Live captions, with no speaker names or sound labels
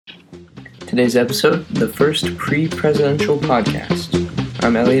Today's episode, the first pre-presidential podcast.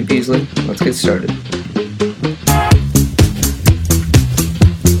 I'm Elliot Beazley. Let's get started.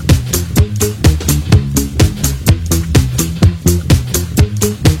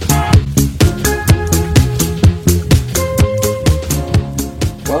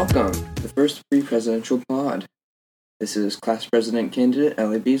 Welcome to the first pre-presidential pod. This is class president candidate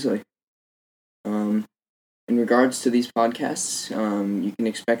Elliot Beazley. In regards to these podcasts, you can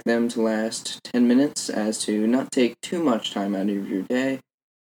expect them to last 10 minutes as to not take too much time out of your day.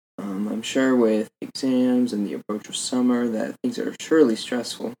 I'm sure with exams and the approach of summer that things are surely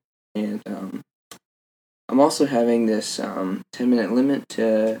stressful. And I'm also having this 10-minute limit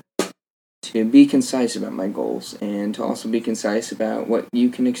to be concise about my goals and to also be concise about what you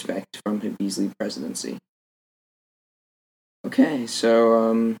can expect from the Beazley presidency. Okay,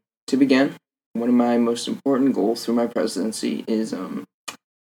 so to begin, one of my most important goals through my presidency is,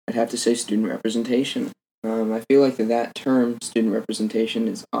 I'd have to say, student representation. I feel like that term, student representation,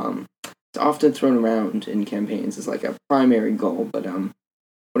 is it's often thrown around in campaigns as like a primary goal, but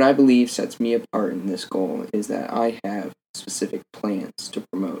what I believe sets me apart in this goal is that I have specific plans to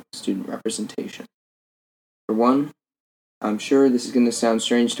promote student representation. For one, I'm sure this is going to sound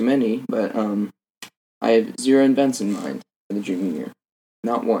strange to many, but I have 0 events in mind for the junior year.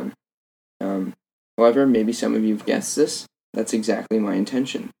 Not one. However, maybe some of you have guessed this. That's exactly my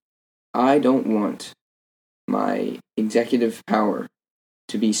intention. I don't want my executive power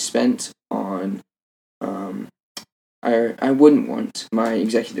to be spent on, I wouldn't want my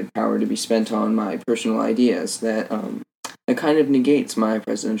executive power to be spent on my personal ideas. That kind of negates my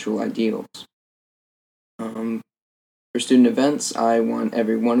presidential ideals. For student events, I want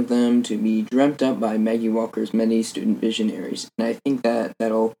every one of them to be dreamt up by Maggie Walker's many student visionaries, and I think that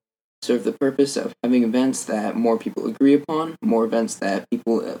that'll serve the purpose of having events that more people agree upon, more events that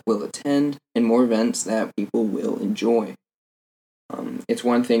people will attend, and more events that people will enjoy. It's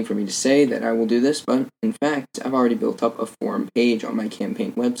one thing for me to say that I will do this, but in fact, I've already built up a forum page on my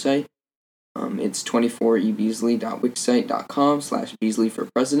campaign website. It's 24ebeasley.wixsite.com/Beazley for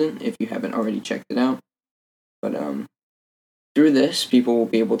president if you haven't already checked it out. But through this, people will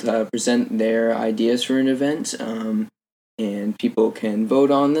be able to present their ideas for an event, and people can vote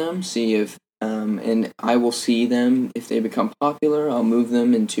on them, see if, and I will see them. If they become popular, I'll move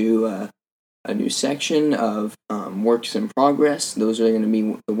them into a new section of works in progress. Those are going to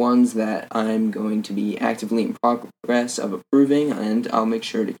be the ones that I'm going to be actively in progress of approving, and I'll make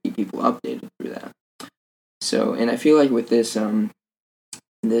sure to keep people updated through that. So, and I feel like with this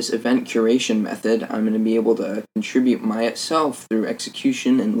this event curation method, I'm going to be able to contribute myself through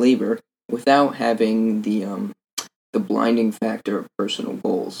execution and labor without having the blinding factor of personal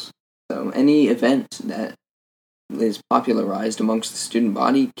goals. So any event that is popularized amongst the student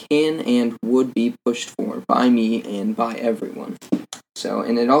body can and would be pushed for by me and by everyone. So,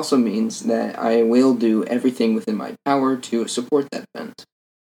 and it also means that I will do everything within my power to support that event.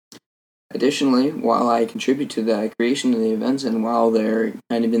 Additionally, while I contribute to the creation of the events and while they're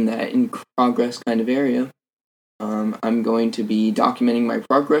kind of in that in-progress kind of area, I'm going to be documenting my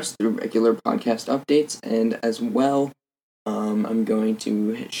progress through regular podcast updates, and as well, I'm going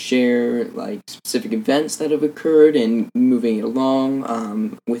to share like specific events that have occurred and moving it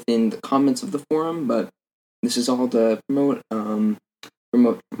along within the comments of the forum. But this is all to promote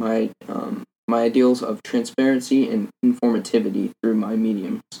my ideals of transparency and informativity through my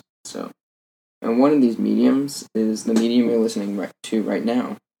mediums. So, and one of these mediums is the medium you're listening to right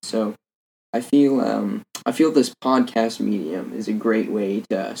now. So, I feel this podcast medium is a great way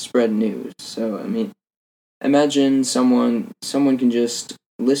to spread news. So, I mean, imagine someone can just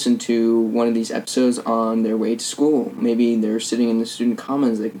listen to one of these episodes on their way to school. Maybe they're sitting in the student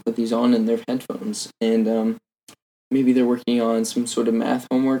commons. They can put these on in their headphones, and maybe they're working on some sort of math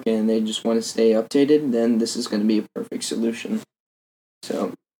homework and they just want to stay updated. Then this is going to be a perfect solution.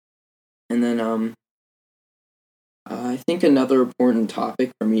 So, and then I think another important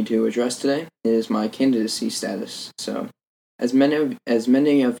topic for me to address today is my candidacy status. So, as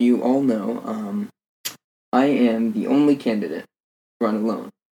many of you all know, I am the only candidate to run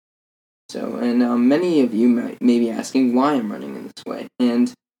alone. So, and many of you may be asking why I'm running in this way.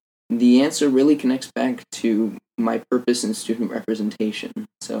 And the answer really connects back to my purpose in student representation.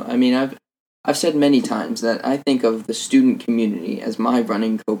 So, I mean, I've said many times that I think of the student community as my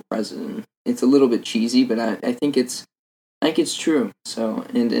running co-president. It's a little bit cheesy, but I think it's true. So,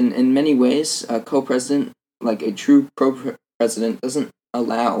 and in many ways, a co-president, like a true co-president, doesn't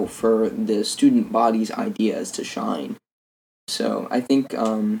allow for the student body's ideas to shine. So I think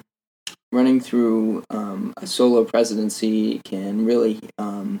running through a solo presidency can really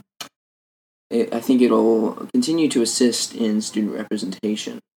I think it'll continue to assist in student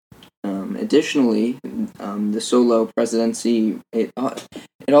representation. Additionally, the solo presidency, it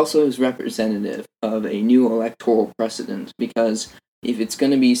also is representative of a new electoral precedent, because if it's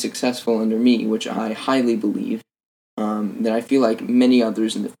going to be successful under me, which I highly believe, then I feel like many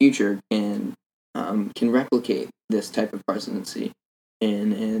others in the future can replicate this type of presidency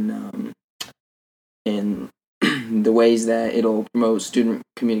in the ways that it'll promote student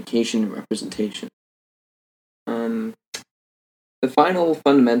communication and representation. The final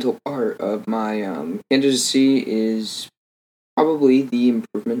fundamental part of my candidacy is probably the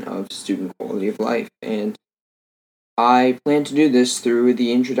improvement of student quality of life, and I plan to do this through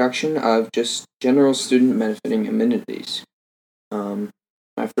the introduction of just general student benefiting amenities.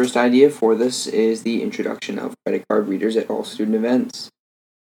 My first idea for this is the introduction of credit card readers at all student events.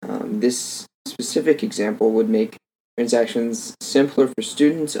 This specific example would make transactions simpler for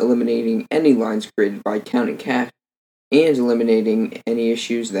students, eliminating any lines created by counting cash, and eliminating any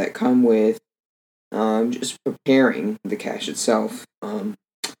issues that come with just preparing the cash itself.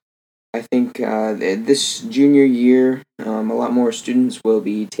 I think this junior year, a lot more students will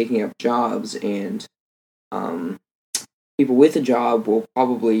be taking up jobs, and people with a job will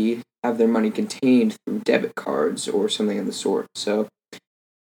probably have their money contained through debit cards or something of the sort. So,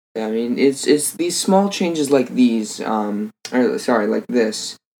 I mean, it's these small changes like these, like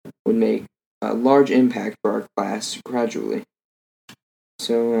this, would make a large impact for our class gradually.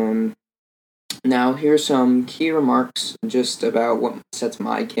 So, now here's some key remarks just about what sets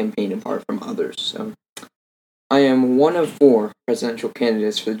my campaign apart from others. So, I am one of 4 presidential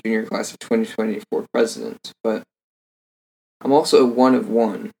candidates for the junior class of 2024 president, but I'm also one of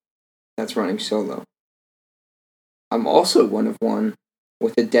 1 that's running solo. I'm also one of 1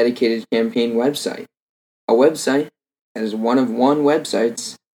 with a dedicated campaign website. A website that is one of 1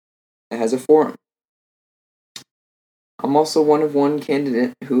 websites that has a forum. I'm also one of 1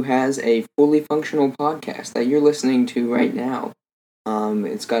 candidate who has a fully functional podcast that you're listening to right now.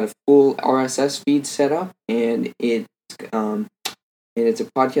 It's got a full RSS feed set up, and it's a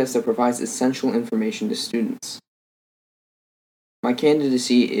podcast that provides essential information to students. My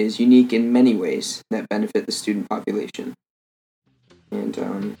candidacy is unique in many ways that benefit the student population.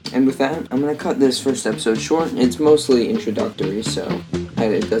 And with that, I'm going to cut this first episode short. It's mostly introductory, so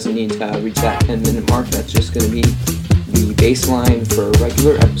it doesn't need to reach that 10-minute mark. That's just going to be the baseline for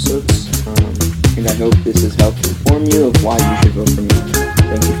regular episodes. And I hope this has helped inform you of why you should vote for me.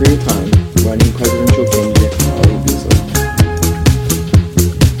 Thank you for your time. Running presidential candidate, Elliot Beazley.